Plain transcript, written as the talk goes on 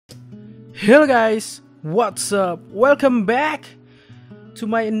Hello guys, what's up? Welcome back to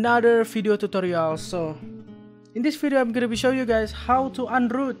my another video tutorial. So in this video I'm gonna be showing you guys how to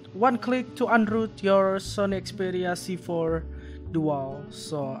unroot, one click to unroot your Sony Xperia C4 Dual.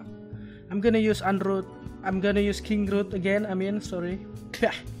 So I'm gonna use Unroot. I'm gonna use Kingroot again. I'm gonna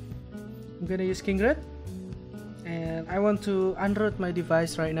use Kingroot, and I want to unroot my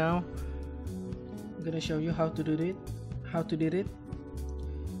device right now. I'm gonna show you how to do it.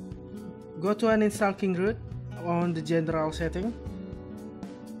 Go to uninstall Kingroot on the general setting.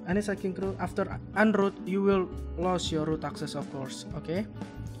 Uninstall Kingroot. After unroot, you will lose your root access, of course. Okay.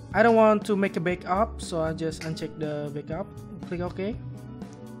 I don't want to make a backup, so I just uncheck the backup. Click OK.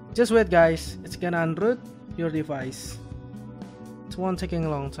 Just wait, guys. It's gonna unroot your device. It won't take a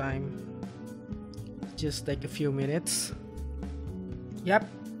long time. Just take a few minutes. Yep.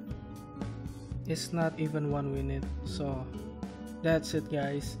 It's not even 1 minute. So that's it,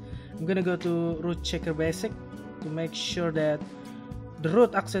 guys. I'm gonna go to root checker basic to make sure that the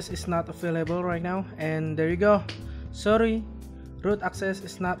root access is not available right now, and there you go. Sorry, root access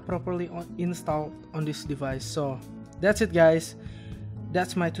is not properly installed on this device. So that's it, guys.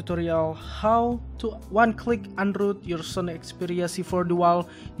 That's my tutorial how to one-click unroot your Sony Xperia C4 Dual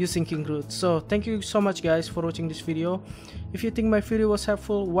using Kingroot. So thank you so much, guys, for watching this video. If you think my video was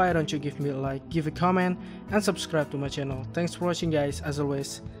helpful, why don't you give me a like, give a comment, and subscribe to my channel. Thanks for watching, guys. As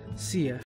always, see ya.